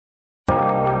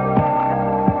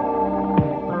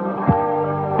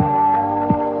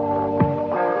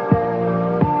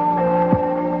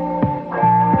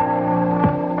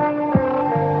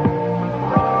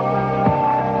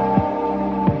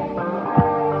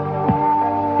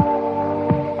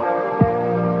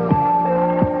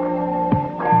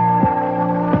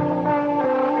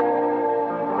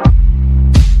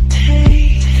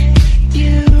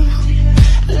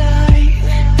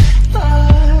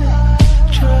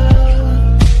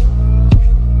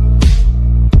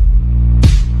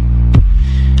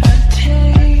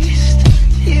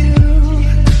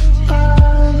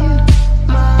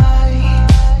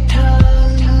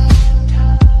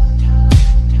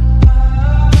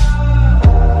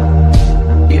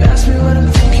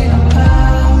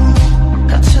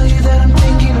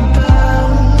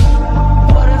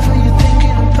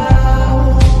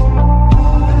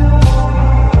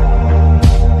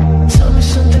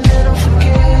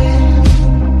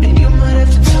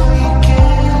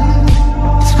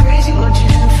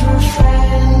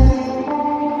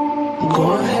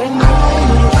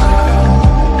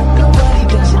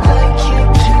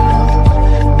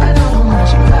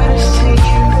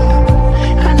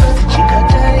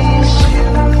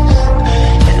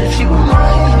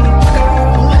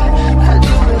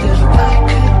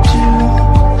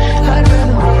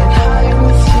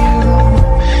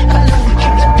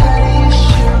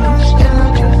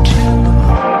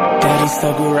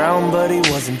around, but he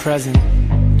wasn't present.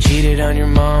 Cheated on your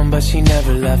mom, but she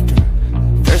never left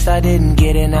him. First I didn't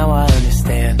get it, now I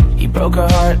understand. He broke her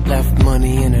heart, left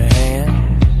money in her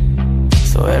hand.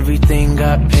 So everything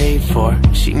got paid for.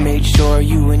 She made sure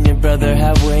you and your brother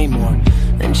have way more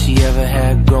than she ever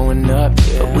had growing up.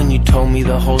 But when you told me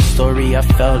the whole story, I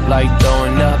felt like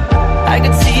throwing up. I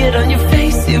could see it on your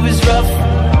face, it was rough.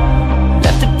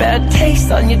 Left a bad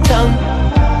taste on your tongue.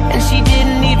 And she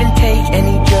didn't even